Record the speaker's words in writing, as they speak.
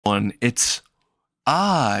It's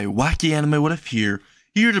I, Wacky Anime Whatif here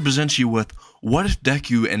to present you with What If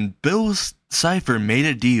Deku and Bill Cipher Made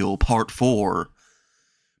a Deal, Part 4.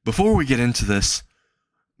 Before we get into this,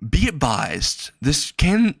 be advised, this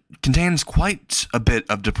contains quite a bit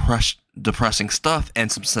of depressing stuff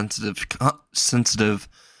and some sensitive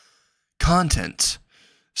content.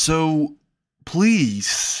 So,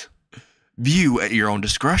 please view at your own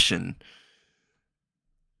discretion.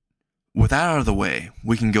 With that out of the way,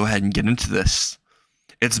 we can go ahead and get into this.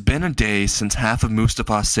 It's been a day since half of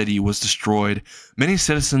Mustafa City was destroyed. Many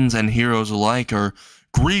citizens and heroes alike are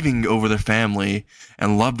grieving over their family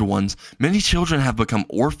and loved ones. Many children have become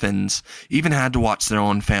orphans, even had to watch their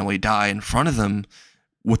own family die in front of them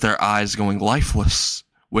with their eyes going lifeless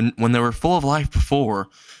when they were full of life before.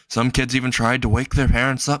 Some kids even tried to wake their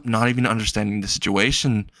parents up, not even understanding the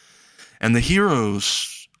situation. And the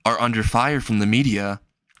heroes are under fire from the media,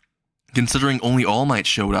 considering only All Might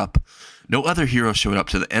showed up. No other hero showed up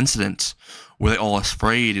to the incident. Were they all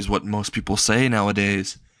afraid is what most people say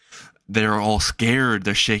nowadays. They're all scared,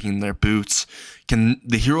 they're shaking their boots. Can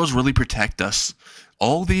the heroes really protect us?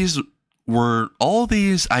 All these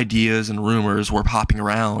ideas and rumors were popping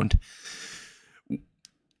around,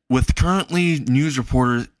 with currently news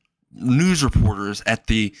reporters at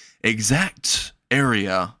the exact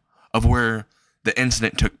area of where the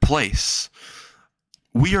incident took place.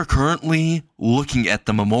 We are currently looking at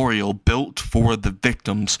the memorial built for the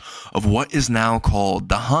victims of what is now called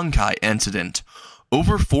the Honkai incident.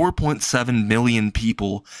 Over 4.7 million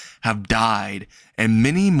people have died, and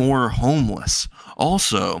many more are homeless.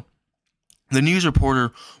 Also, the news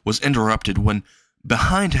reporter was interrupted when,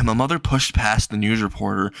 behind him, a mother pushed past the news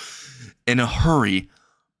reporter in a hurry,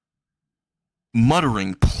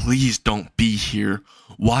 muttering, "Please don't be here,"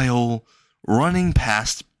 while running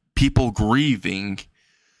past people grieving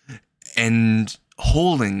and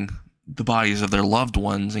holding the bodies of their loved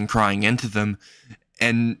ones and crying into them,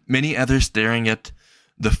 and many others staring at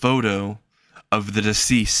the photo of the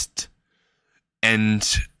deceased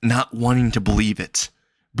and not wanting to believe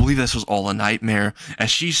this was all a nightmare,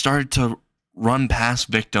 as she started to run past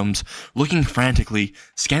victims, looking frantically,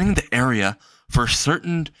 scanning the area for a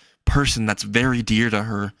certain person that's very dear to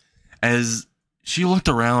her, as she looked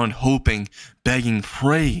around, hoping, begging,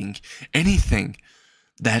 praying, anything,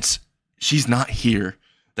 that she's not here,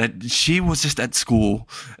 that she was just at school,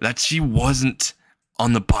 that she wasn't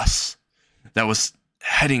on the bus that was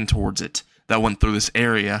heading towards it, that went through this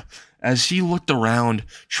area. As she looked around,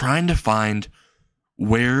 trying to find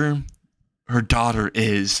where her daughter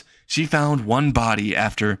is, she found one body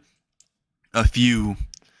after a few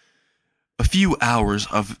hours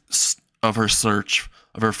of her search,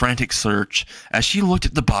 of her frantic search. As she looked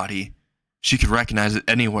at the body, she could recognize it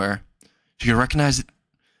anywhere. She could recognize it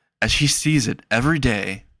as she sees it every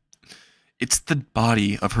day. It's the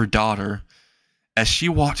body of her daughter. As she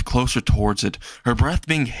walked closer towards it, her breath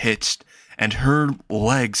being hitched and her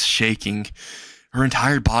legs shaking, her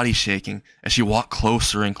entire body shaking, as she walked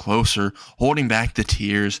closer and closer, holding back the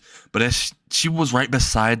tears. But as she was right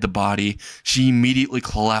beside the body, she immediately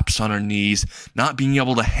collapsed on her knees, not being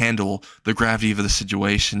able to handle the gravity of the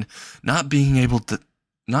situation, not being able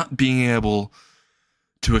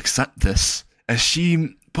to accept this, as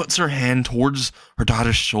she puts her hand towards her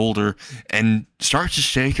daughter's shoulder and starts to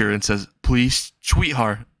shake her and says, "Please,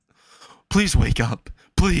 sweetheart, please wake up,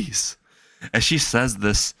 please." As she says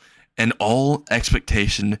this, and all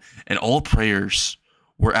expectation and all prayers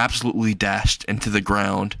were absolutely dashed into the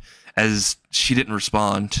ground, as she didn't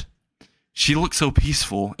respond. She looked so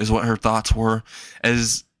peaceful, is what her thoughts were,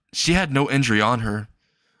 as she had no injury on her,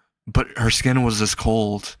 but her skin was as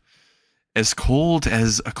cold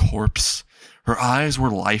as a corpse. Her eyes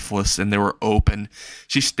were lifeless and they were open.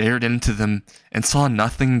 She stared into them and saw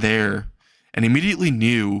nothing there, and immediately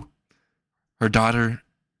knew her daughter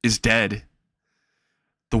is dead.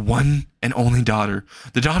 The one and only daughter.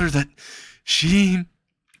 The daughter that she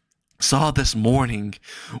saw this morning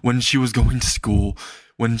when she was going to school,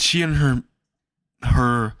 when she and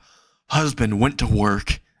her husband went to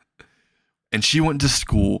work, and she went to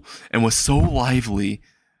school and was so lively,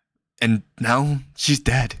 and now she's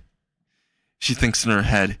dead. She thinks in her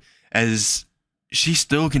head, as she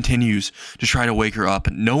still continues to try to wake her up,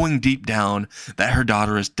 knowing deep down that her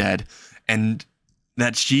daughter is dead, and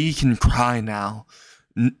that she can cry now,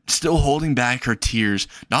 still holding back her tears,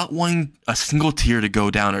 not wanting a single tear to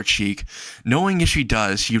go down her cheek, knowing if she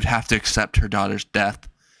does, she would have to accept her daughter's death.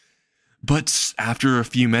 But after a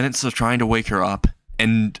few minutes of trying to wake her up,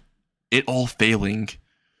 and it all failing,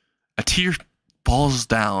 a tear falls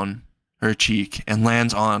down her cheek and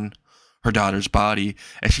lands on her daughter's body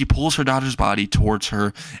as she pulls her daughter's body towards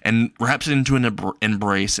her and wraps it into an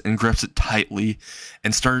embrace and grips it tightly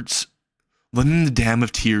and starts letting the dam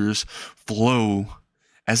of tears flow.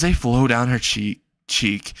 As they flow down her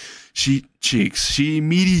cheeks, she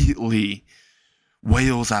immediately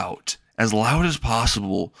wails out as loud as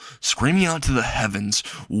possible, screaming out to the heavens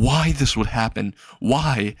why this would happen.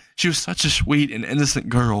 Why? She was such a sweet and innocent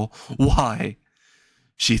girl. Why?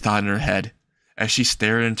 She thought in her head as she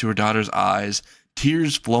stared into her daughter's eyes,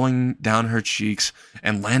 tears flowing down her cheeks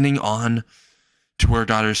and landing on to her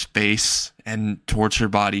daughter's face and towards her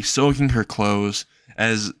body, soaking her clothes.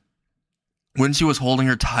 As when she was holding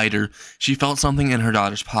her tighter, she felt something in her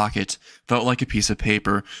daughter's pocket, felt like a piece of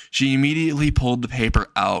paper. She immediately pulled the paper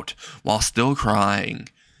out while still crying,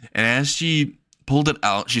 and as she pulled it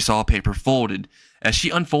out, she saw a paper folded. As she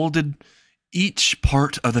unfolded each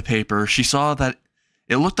part of the paper, she saw that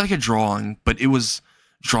it looked like a drawing, but it was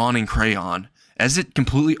drawn in crayon. As it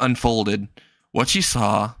completely unfolded, what she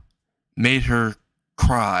saw made her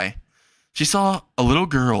cry. She saw a little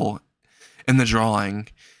girl in the drawing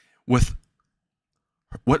with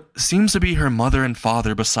what seems to be her mother and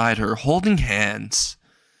father beside her, holding hands.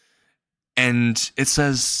 And it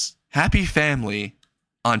says, "Happy Family,"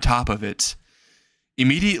 on top of it.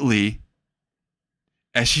 Immediately,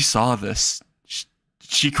 as she saw this,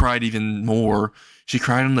 she cried even more. She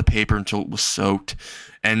cried on the paper until it was soaked,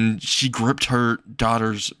 and she gripped her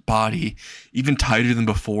daughter's body even tighter than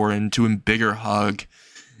before into a bigger hug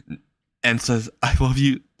and says, "I love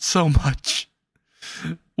you so much.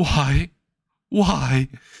 Why? Why?"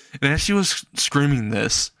 And as she was screaming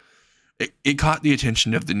this, it caught the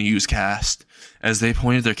attention of the newscast as they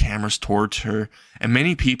pointed their cameras towards her, and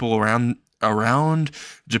many people around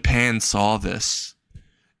Japan saw this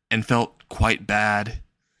and felt quite bad.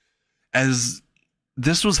 As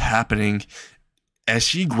this was happening, as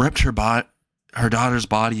she gripped her daughter's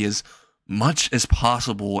body as much as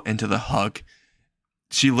possible into the hug,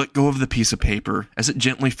 she let go of the piece of paper as it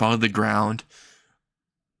gently fell to the ground.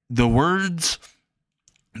 The words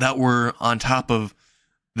that were on top of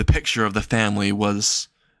the picture of the family was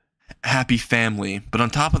 "Happy Family," but on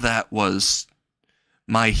top of that was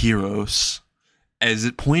 "My Heroes," as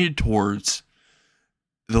it pointed towards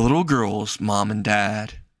the little girl's mom and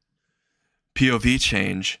dad. POV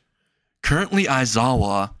change. Currently,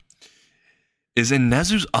 Aizawa is in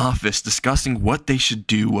Nezu's office discussing what they should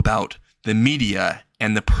do about the media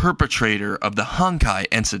and the perpetrator of the Honkai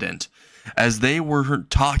incident, as they were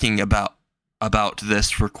talking about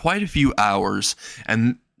this for quite a few hours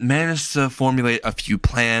and managed to formulate a few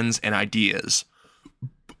plans and ideas.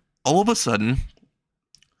 All of a sudden,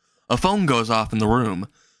 a phone goes off in the room.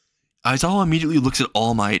 Aizawa immediately looks at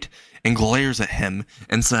All Might and glares at him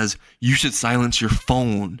and says, "You should silence your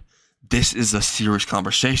phone. This is a serious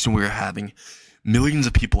conversation we are having. Millions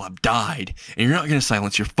of people have died, and you're not going to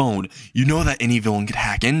silence your phone. You know that any villain could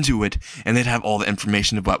hack into it, and they'd have all the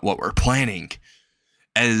information about what we're planning."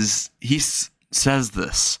 As he says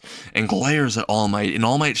this and glares at All Might, and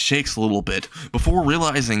All Might shakes a little bit before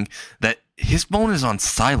realizing that his phone is on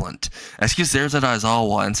silent, as he stares at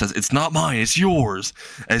Aizawa and says, "It's not mine, it's yours,"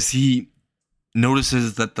 as he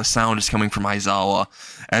notices that the sound is coming from Aizawa,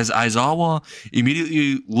 as Aizawa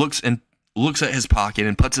immediately looks at his pocket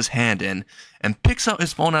and puts his hand in and picks out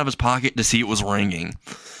his phone out of his pocket to see it was ringing.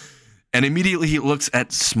 And immediately he looks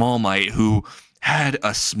at Small Might, who had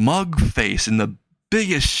a smug face and the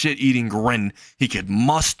biggest shit-eating grin he could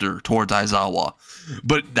muster towards Aizawa.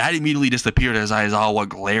 But that immediately disappeared as Aizawa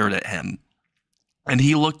glared at him. And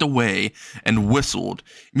he looked away and whistled.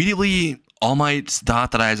 Immediately, All Might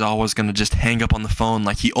thought that Aizawa was going to just hang up on the phone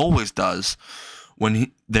like he always does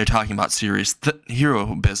when they're talking about serious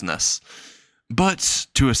hero business. But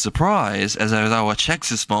to his surprise, as Aizawa checks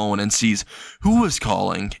his phone and sees who is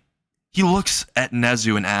calling, he looks at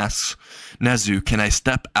Nezu and asks, "Nezu, can I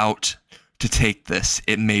step out to take this?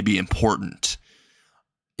 It may be important."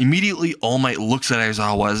 Immediately, All Might looks at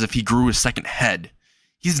Aizawa as if he grew a second head.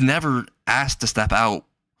 He's never asked to step out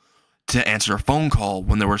to answer a phone call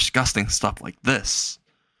when they were discussing stuff like this.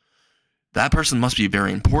 That person must be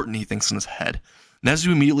very important, he thinks in his head.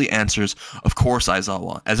 Nezu immediately answers, "Of course,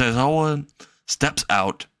 Aizawa." As Aizawa steps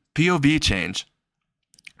out, POV change.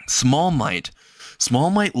 Small Might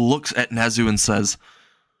looks at Nezu and says,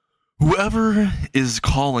 "Whoever is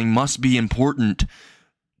calling must be important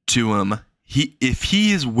to him. If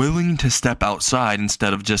he is willing to step outside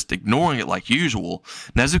instead of just ignoring it like usual."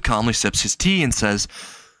 Nezu calmly sips his tea and says,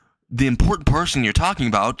 "The important person you're talking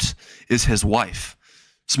about is his wife."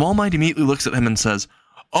 Small Might immediately looks at him and says,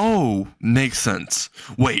 "Oh, makes sense.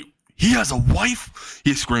 Wait, He has a wife?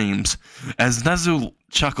 He screams, as Nezu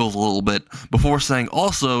chuckles a little bit before saying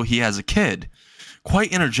also he has a kid.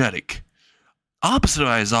 Quite energetic. Opposite of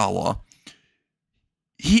Aizawa,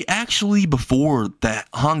 he actually, before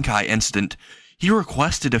that Honkai incident, he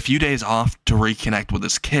requested a few days off to reconnect with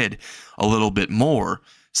his kid a little bit more,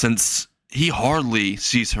 since he hardly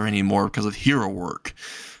sees her anymore because of hero work.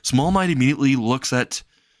 Small Might immediately looks at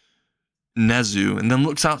Nezu and then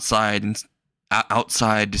looks outside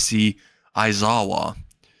to see Aizawa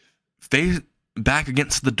back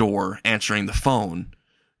against the door answering the phone,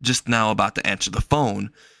 just now about to answer the phone,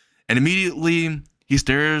 and immediately he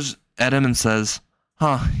stares at him and says,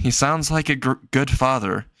 he sounds like a good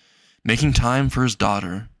father, making time for his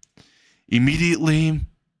daughter. Immediately,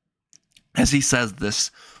 as he says this,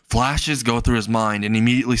 flashes go through his mind, and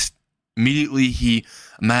immediately he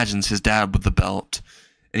imagines his dad with the belt,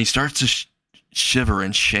 and he starts to shiver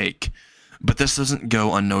and shake. But this doesn't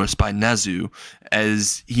go unnoticed by Nezu,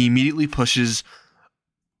 as he immediately pushes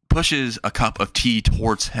a cup of tea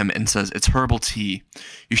towards him and says, "It's herbal tea.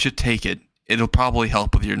 You should take it. It'll probably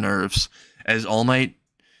help with your nerves." As All Might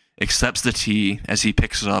accepts the tea as he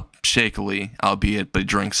picks it up shakily, albeit, but he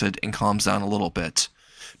drinks it and calms down a little bit.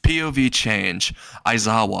 POV change.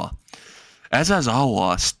 Aizawa. As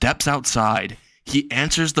Aizawa steps outside, he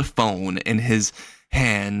answers the phone in his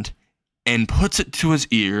hand and puts it to his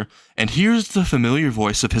ear and hears the familiar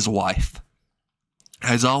voice of his wife.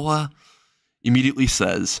 Aizawa immediately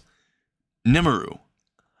says, "Nemeru,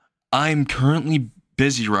 I'm currently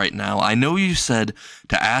busy right now. I know you said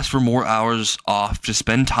to ask for more hours off to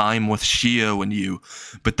spend time with Shio and you,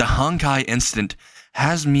 but the Honkai incident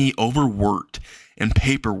has me overworked in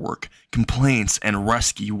paperwork, complaints, and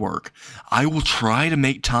rescue work. I will try to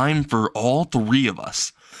make time for all three of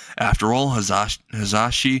us. After all,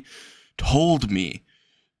 Hazashi told me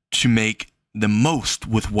to make the most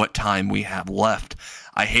with what time we have left.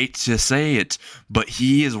 I hate to say it, but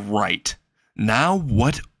he is right. Now,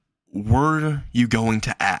 what were you going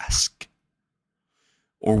to ask?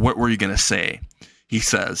 Or what were you going to say?" He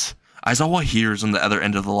says. Aizawa hears on the other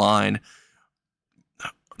end of the line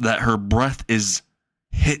that her breath is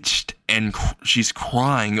hitched and she's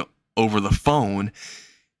crying over the phone.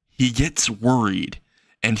 He gets worried,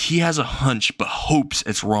 and he has a hunch but hopes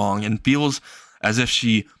it's wrong and feels as if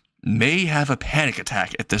she may have a panic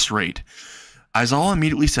attack at this rate. Aizawa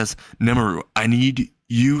immediately says, "Nemeru, I need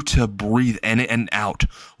you to breathe in and out.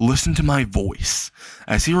 Listen to my voice."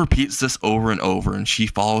 As he repeats this over and over and she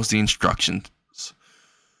follows the instructions,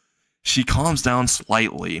 she calms down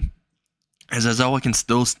slightly, as Aizawa can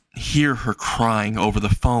still hear her crying over the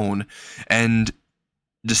phone, and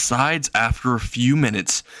decides after a few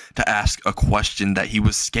minutes to ask a question that he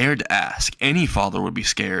was scared to ask. Any father would be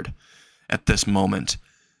scared at this moment.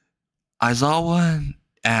 Aizawa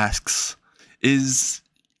asks, "Is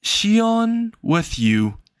Shion with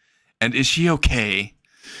you, and is she okay?"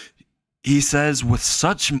 He says with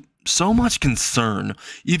so much concern,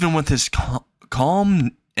 even with his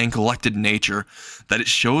calm and collected nature, that it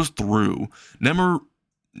shows through. Nemuri,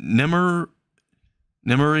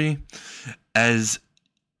 as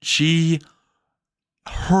she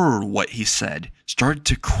heard what he said, started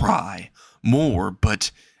to cry more,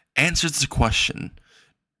 but answers the question.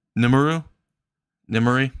 Nemuri,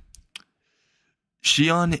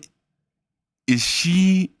 Shion,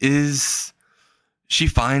 she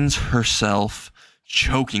finds herself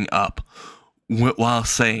choking up while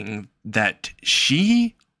saying that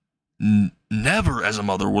she never as a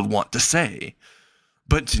mother would want to say,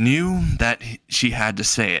 but knew that she had to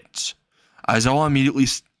say it. Aizawa immediately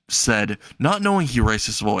said, not knowing he raised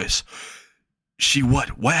his voice,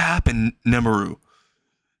 what happened, Nemeru?"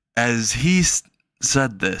 As he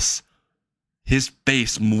said this, his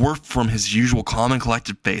face morphed from his usual calm and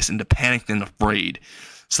collected face into panicked and afraid,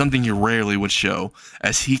 something he rarely would show,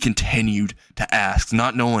 as he continued to ask,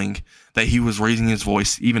 not knowing that he was raising his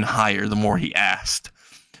voice even higher the more he asked.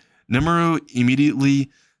 Nemeru immediately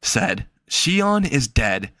said, "Shion is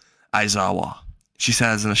dead, Aizawa," she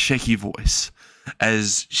says in a shaky voice,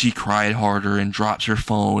 as she cried harder and drops her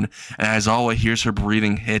phone, and Aizawa hears her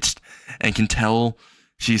breathing hitched and can tell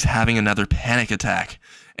she's having another panic attack,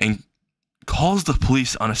 and calls the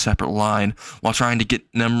police on a separate line while trying to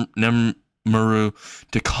get Nemeru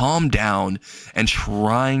to calm down and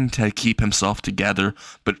trying to keep himself together,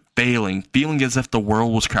 but feeling as if the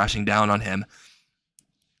world was crashing down on him,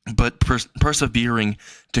 but persevering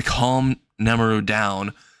to calm Nemeru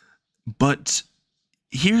down. But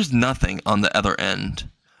hears nothing on the other end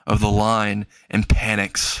of the line and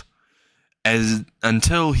panics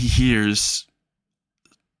until he hears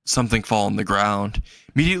something fall on the ground,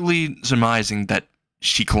 immediately surmising that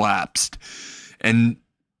she collapsed. And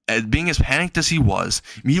being as panicked as he was,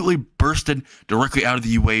 immediately bursted directly out of the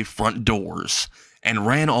UA front doors and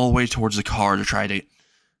ran all the way towards the car to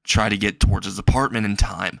try to get towards his apartment in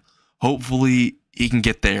time. Hopefully, he can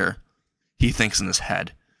get there, he thinks in his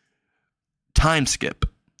head. Time skip.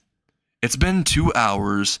 It's been 2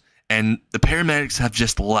 hours, and the paramedics have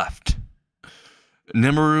just left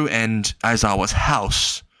Nemuru and Aizawa's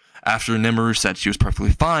house. After Nemuru said she was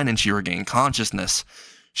perfectly fine and she regained consciousness,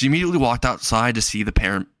 she immediately walked outside to see the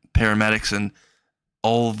paramedics and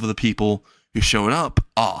all of the people who showed up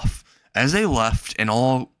off. As they left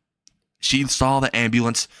she saw the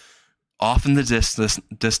ambulance off in the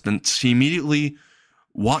distance. She immediately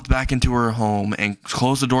walked back into her home and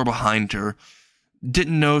closed the door behind her.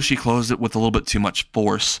 Didn't know she closed it with a little bit too much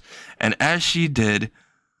force, and as she did,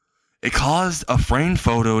 it caused a framed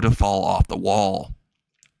photo to fall off the wall.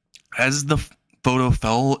 As the photo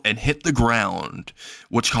fell and hit the ground,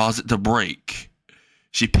 which caused it to break,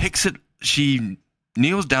 she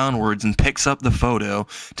kneels downwards and picks up the photo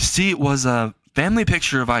to see it was a family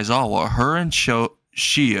picture of Aizawa, her and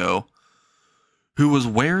Shio, who was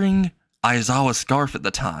wearing Aizawa's scarf at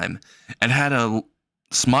the time and had a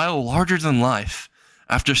smile larger than life.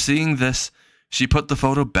 After seeing this, she put the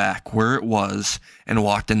photo back where it was and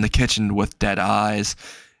walked in the kitchen with dead eyes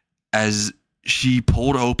as she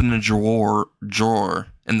pulled open a drawer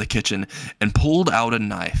in the kitchen and pulled out a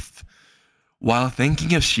knife. While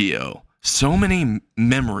thinking of Shio, so many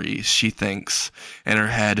memories she thinks in her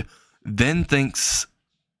head, then thinks,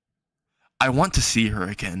 I want to see her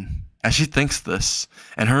again. As she thinks this,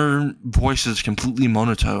 and her voice is completely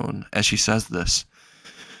monotone as she says this,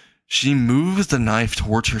 she moves the knife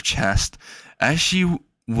towards her chest. As she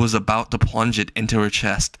was about to plunge it into her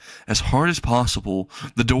chest as hard as possible,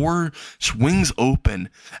 the door swings open.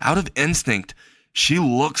 Out of instinct, she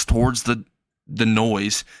looks towards the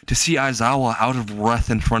noise to see Aizawa out of breath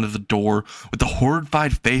in front of the door with a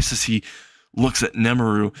horrified face as he looks at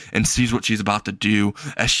Nemuru and sees what she's about to do.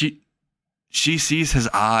 As she sees his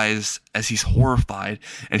eyes as he's horrified,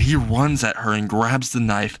 and he runs at her and grabs the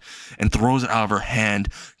knife and throws it out of her hand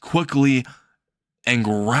quickly and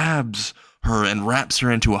grabs her and wraps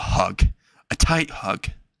her into a hug, a tight hug.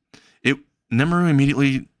 Nemuru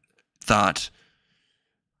immediately thought,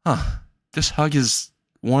 this hug is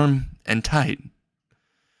warm and tight.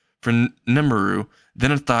 For Nemuru,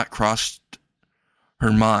 then a thought crossed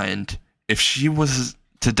her mind. If she was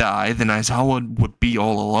to die, then Aizawa would be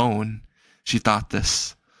all alone. She thought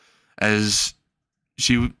this as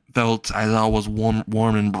she felt Aizawa's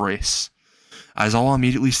warm embrace. Aizawa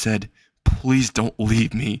immediately said, "Please don't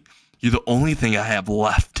leave me. You're the only thing I have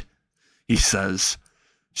left," he says.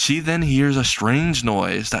 She then hears a strange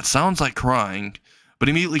noise that sounds like crying, but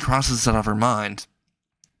immediately crosses it out of her mind.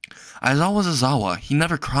 Aizawa's Aizawa. He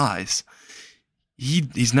never cries.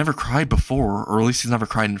 He's never cried before, or at least he's never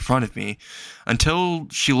cried in front of me, until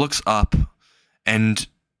she looks up and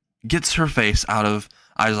gets her face out of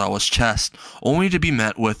Aizawa's chest, only to be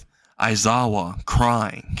met with Aizawa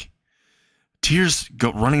crying. Tears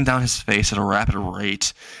go running down his face at a rapid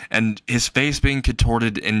rate, and his face being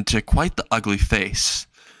contorted into quite the ugly face.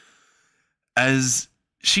 As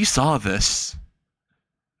she saw this,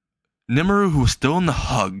 Nemuru, who was still in the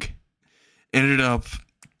hug, ended up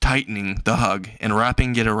tightening the hug and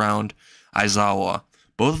wrapping it around Aizawa.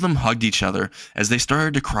 Both of them hugged each other as they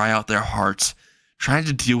started to cry out their hearts, trying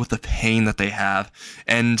to deal with the pain that they have.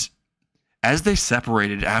 And as they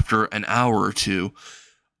separated after an hour or two,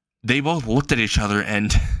 they both looked at each other,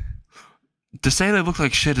 and to say they looked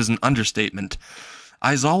like shit is an understatement.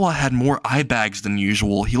 Aizawa had more eye bags than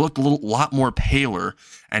usual. He looked a lot more paler,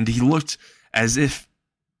 and he looked as if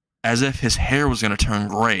his hair was going to turn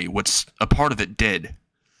gray, which a part of it did.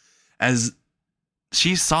 As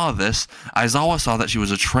she saw this, Aizawa saw that she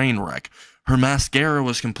was a train wreck. Her mascara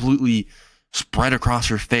was completely spread across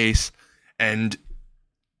her face and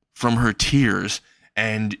from her tears,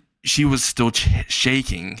 and she was still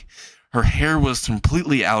shaking. Her hair was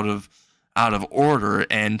completely out of order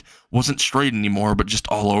and wasn't straight anymore, but just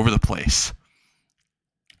all over the place.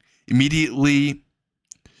 Immediately,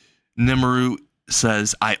 Nemuru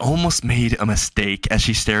says, "I almost made a mistake," as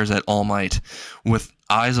she stares at All Might with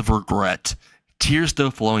eyes of regret, tears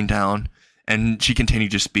still flowing down, and she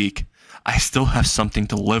continued to speak. "I still have something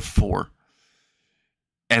to live for,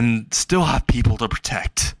 and still have people to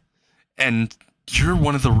protect. And you're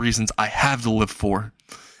one of the reasons I have to live for."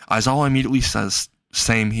 Aizawa immediately says,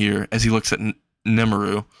 "Same here," as he looks at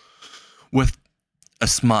Nemuru with a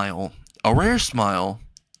smile. A rare smile,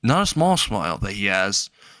 not a small smile that he has,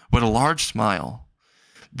 but a large smile.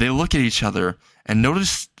 They look at each other and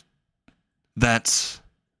notice that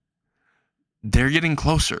They're getting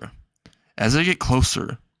closer. As they get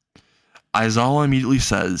closer, Aizawa immediately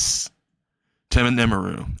says to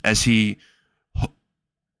Nemeru, as he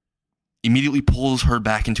immediately pulls her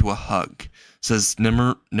back into a hug, says,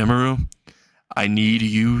 Nemeru, I need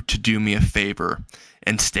you to do me a favor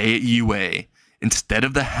and stay at UA instead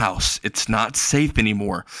of the house. It's not safe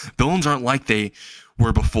anymore. Villains aren't like they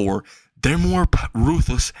were before. They're more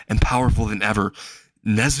ruthless and powerful than ever.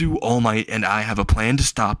 Nezu, All Might, and I have a plan to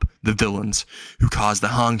stop the villains who caused the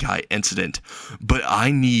Honkai incident, but I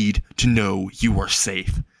need to know you are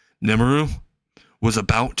safe. Nemeru was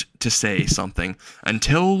about to say something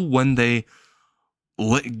until when they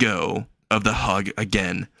let go of the hug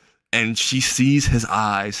again, and she sees his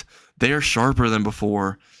eyes. They are sharper than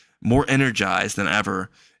before, more energized than ever,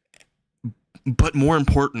 but more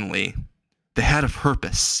importantly, they had a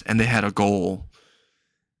purpose and they had a goal.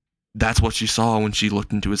 That's what she saw when she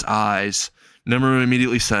looked into his eyes. Nemeru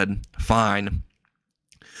immediately said, fine,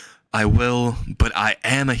 I will, but I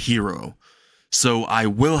am a hero, so I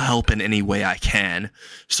will help in any way I can.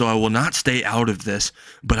 So I will not stay out of this,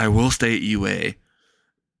 but I will stay at UA.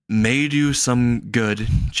 May do some good,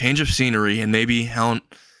 change of scenery, and maybe Hound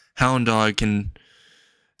Dog can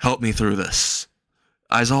help me through this.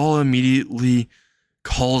 Aizawa immediately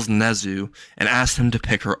calls Nezu and asks him to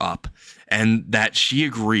pick her up, and that she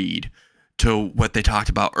agreed to what they talked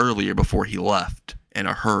about earlier before he left in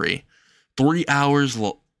a hurry. 3 hours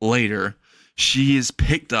later, she is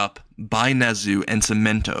picked up by Nezu and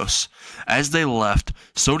Cementos. As they left,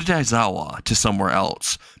 so did Aizawa to somewhere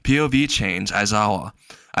else. POV change, Aizawa.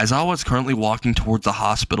 Aizawa is currently walking towards the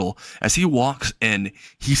hospital. As he walks in,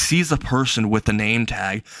 he sees a person with a name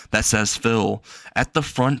tag that says Phil at the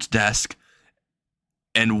front desk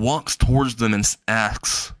and walks towards them and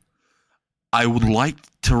asks, I would like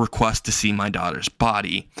to request to see my daughter's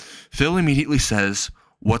body. Phil immediately says,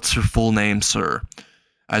 what's her full name, sir?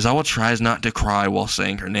 Aizawa tries not to cry while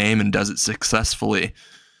saying her name and does it successfully.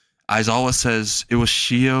 Aizawa says, it was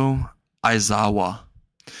Shio Aizawa.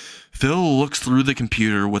 Phil looks through the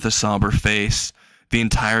computer with a somber face the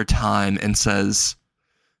entire time and says,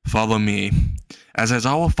 follow me. As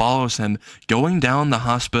Aizawa follows him, going down the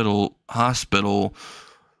hospital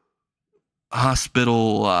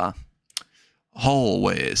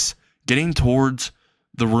hallways, getting towards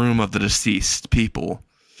the room of the deceased people.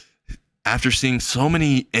 After seeing so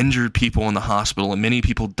many injured people in the hospital and many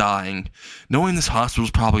people dying, knowing this hospital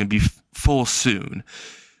is probably going to be full soon,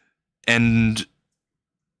 and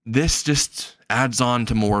this just adds on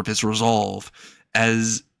to more of his resolve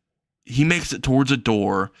as he makes it towards a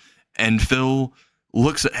door, and Phil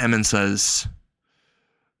looks at him and says,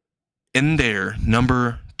 in there,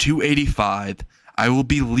 number 285, I will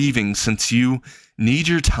be leaving since you need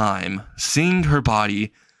your time seeing her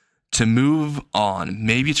body to move on.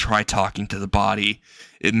 Maybe try talking to the body.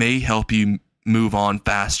 It may help you move on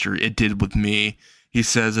faster. It did with me, he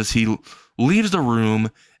says as he leaves the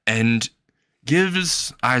room and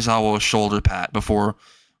gives Aizawa a shoulder pat before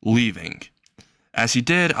leaving. As he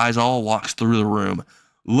did, Aizawa walks through the room,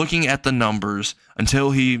 looking at the numbers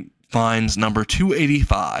until he finds number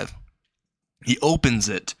 285. He opens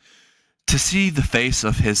it to see the face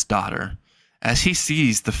of his daughter. As he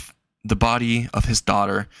sees the body of his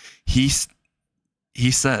daughter, he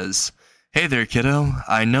says, hey there, kiddo.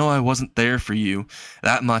 I know I wasn't there for you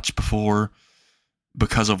that much before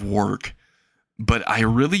because of work, but I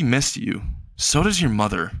really miss you. So does your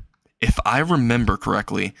mother. If I remember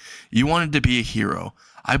correctly, you wanted to be a hero.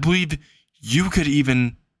 I believe you could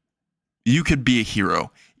be a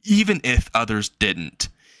hero, even if others didn't.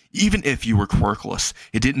 Even if you were quirkless,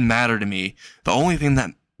 it didn't matter to me. The only thing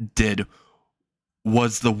that did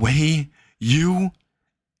was the way you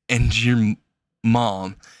and your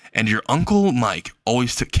mom and your Uncle Mike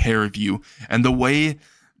always took care of you, and the way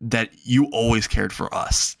that you always cared for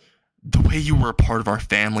us. The way you were a part of our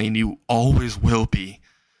family, and you always will be.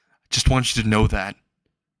 Just want you to know that.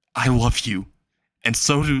 I love you, and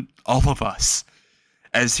so do all of us.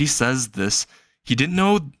 As he says this, he didn't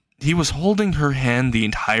know he was holding her hand the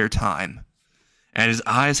entire time, and his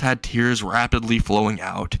eyes had tears rapidly flowing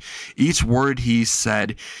out. Each word he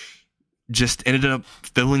said just ended up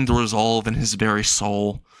filling the resolve in his very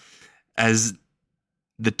soul. As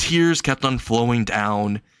the tears kept on flowing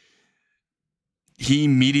down, he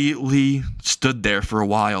immediately stood there for a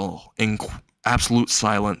while in absolute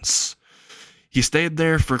silence. He stayed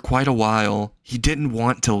there for quite a while. He didn't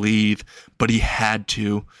want to leave, but he had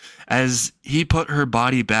to. As he put her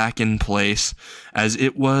body back in place as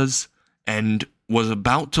it was and was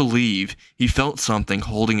about to leave, he felt something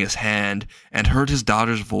holding his hand and heard his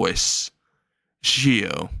daughter's voice.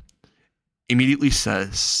 Shio immediately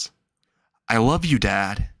says, I love you,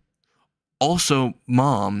 Dad. Also,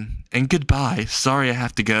 Mom, and goodbye. Sorry I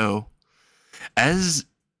have to go. As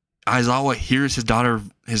Aizawa hears his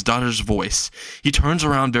daughter's voice, he turns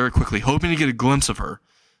around very quickly, hoping to get a glimpse of her,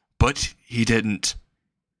 but he didn't.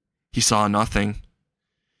 He saw nothing.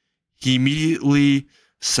 He immediately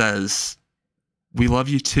says, "We love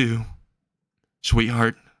you too,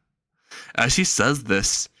 sweetheart." As he says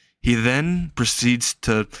this, he then proceeds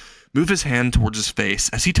to move his hand towards his face.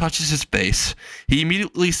 As he touches his face, he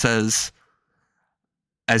immediately says,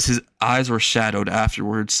 as his eyes were shadowed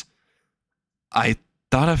afterwards, "I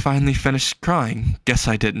thought I finally finished crying. Guess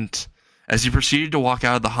I didn't." As he proceeded to walk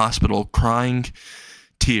out of the hospital, crying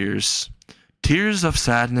tears. Tears of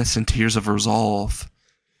sadness and tears of resolve.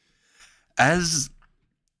 As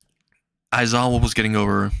Aizawa was getting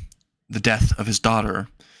over the death of his daughter,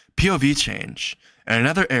 POV change. In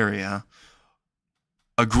another area,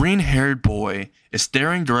 a green-haired boy is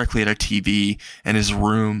staring directly at a TV in his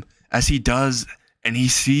room as he does, and he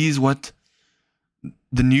sees what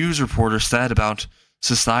the news reporter said about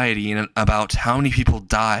society and about how many people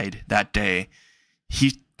died that day.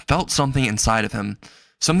 He felt something inside of him,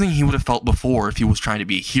 something he would have felt before if he was trying to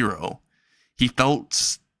be a hero. He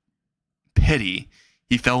felt pity.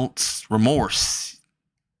 He felt remorse.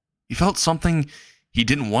 He felt something he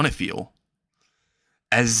didn't want to feel.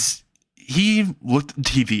 As he looked at the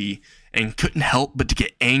TV and couldn't help but to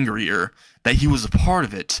get angrier that he was a part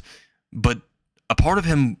of it, but a part of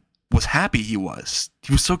him was happy he was.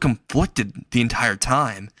 He was so conflicted the entire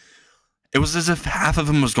time. It was as if half of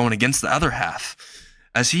him was going against the other half.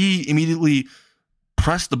 As he immediately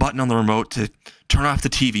pressed the button on the remote to turn off the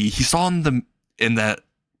TV, he saw in that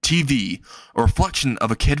TV a reflection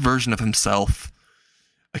of a kid version of himself,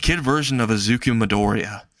 a kid version of Izuku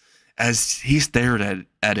Midoriya. As he stared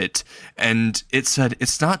at it, and it said,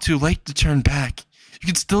 "It's not too late to turn back. You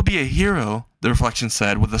can still be a hero," the reflection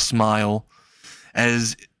said with a smile.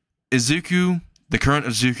 As Izuku, the current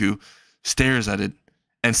Izuku, stares at it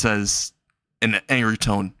and says in an angry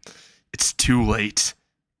tone, "It's too late.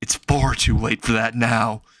 It's far too late for that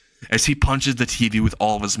now." As he punches the TV with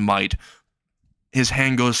all of his might, his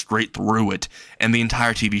hand goes straight through it, and the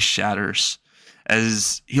entire TV shatters.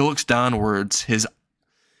 As he looks downwards, his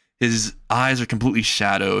eyes are completely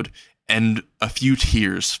shadowed, and a few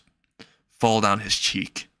tears fall down his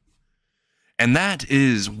cheek. And that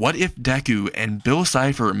is What If Deku and Bill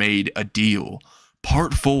Cipher Made a Deal,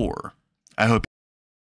 Part 4. I hope